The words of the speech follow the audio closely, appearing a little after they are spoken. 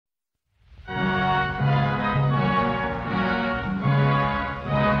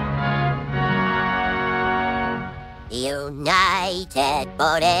united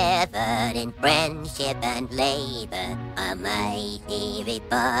forever in friendship and labor. A mighty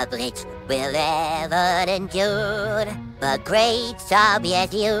republic will ever endure. The great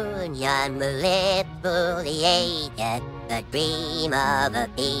Soviet Union will live fully aided. The dream of a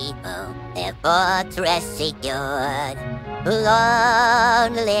people, their fortress secured.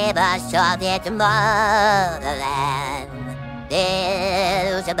 Long live our Soviet motherland,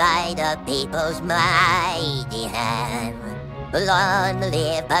 built by the people's mighty hand. Long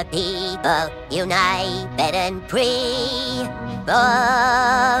live our people, united and free,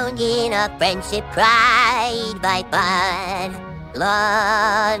 born in a friendship cried by fun.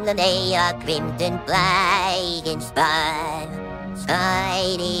 Long may our crimson flag inspire,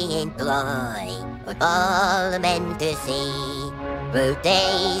 shining in glory for all men to see. Through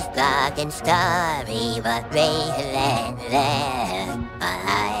days dark and starry, but they there,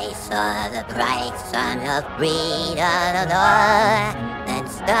 I saw the bright sun of freedom and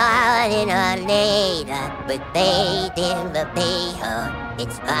starting our later, but they in the pale,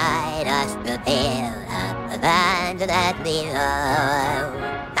 inspired us to build a land that we love.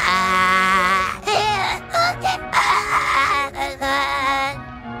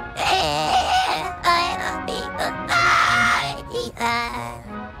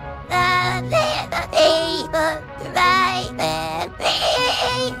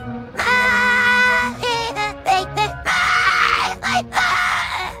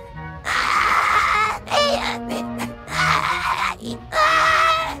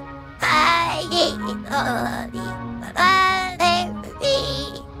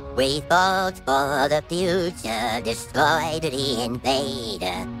 We fought for the future, destroyed the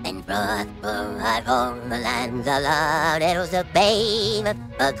invader, and brought for our homeland the laurels of fame.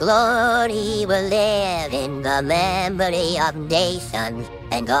 A glory will live in the memory of nations,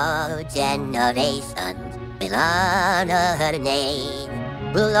 and all generations will honor her name.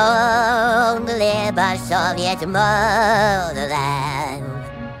 Long live our Soviet motherland,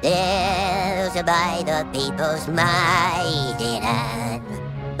 built by the people's mighty hand.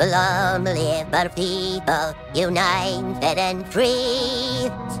 Long live our people, united and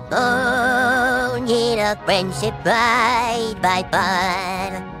free, born in a friendship right by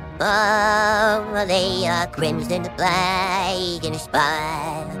fun. Oh, they are crimson flag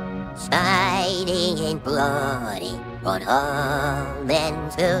inspired, shining in glory for all men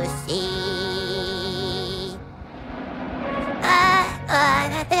to see.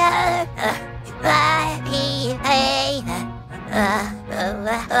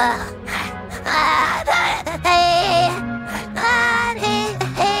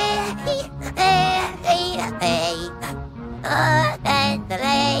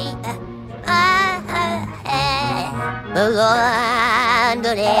 Long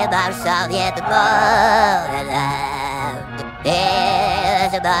live our Soviet motherland,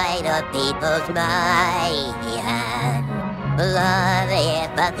 built by the people's mighty hand. Long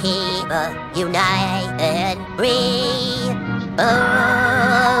live the people, united and free,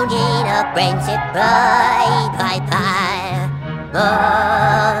 born in a friendship right by fire.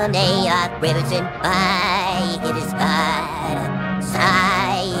 Oh, they are crimson flag in the sky,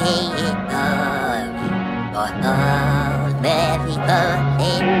 shining in glory for all men people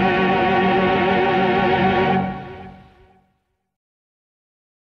in